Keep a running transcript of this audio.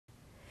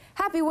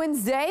Happy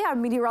Wednesday.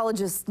 I'm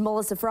meteorologist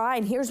Melissa Frey,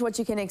 and here's what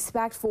you can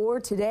expect for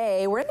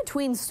today. We're in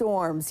between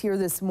storms here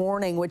this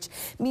morning, which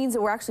means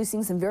that we're actually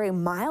seeing some very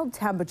mild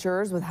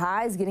temperatures with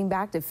highs getting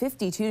back to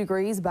 52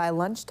 degrees by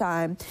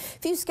lunchtime. A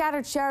few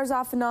scattered showers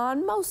off and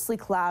on, mostly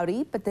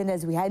cloudy, but then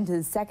as we head into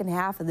the second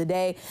half of the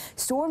day,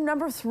 storm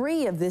number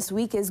 3 of this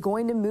week is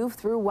going to move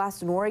through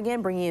western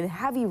Oregon, bringing in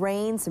heavy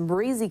rain, some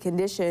breezy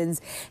conditions,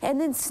 and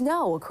then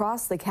snow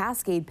across the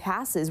Cascade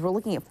Passes. We're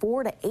looking at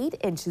 4 to 8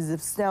 inches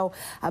of snow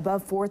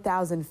above 4,000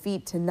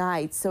 feet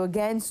tonight. So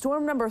again,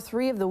 storm number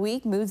 3 of the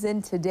week moves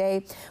in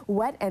today.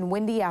 Wet and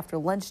windy after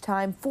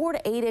lunchtime. 4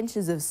 to 8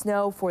 inches of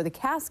snow for the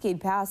Cascade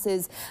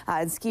Passes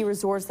and ski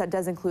resorts. That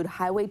does include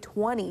Highway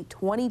 20,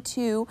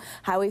 22,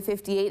 Highway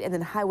 58, and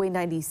then Highway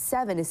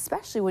 97,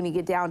 especially when you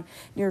get down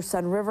near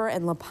Sun River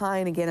and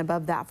Lapine, again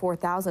above that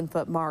 4,000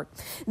 foot mark.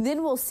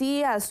 Then we'll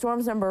see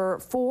storms number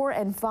 4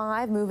 and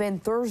 5 move in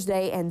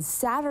Thursday and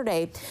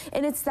Saturday.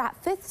 And it's that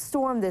 5th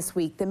storm this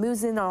week that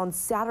moves in on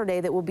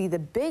Saturday that will be the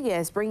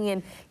biggest, bringing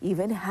in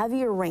even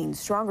heavier rain,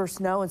 stronger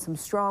snow, and some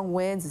strong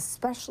winds,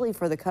 especially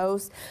for the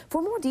coast.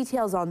 For more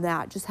details on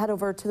that, just head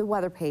over to the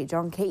weather page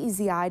on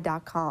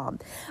KEZI.com.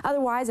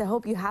 Otherwise, I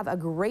hope you have a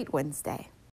great Wednesday.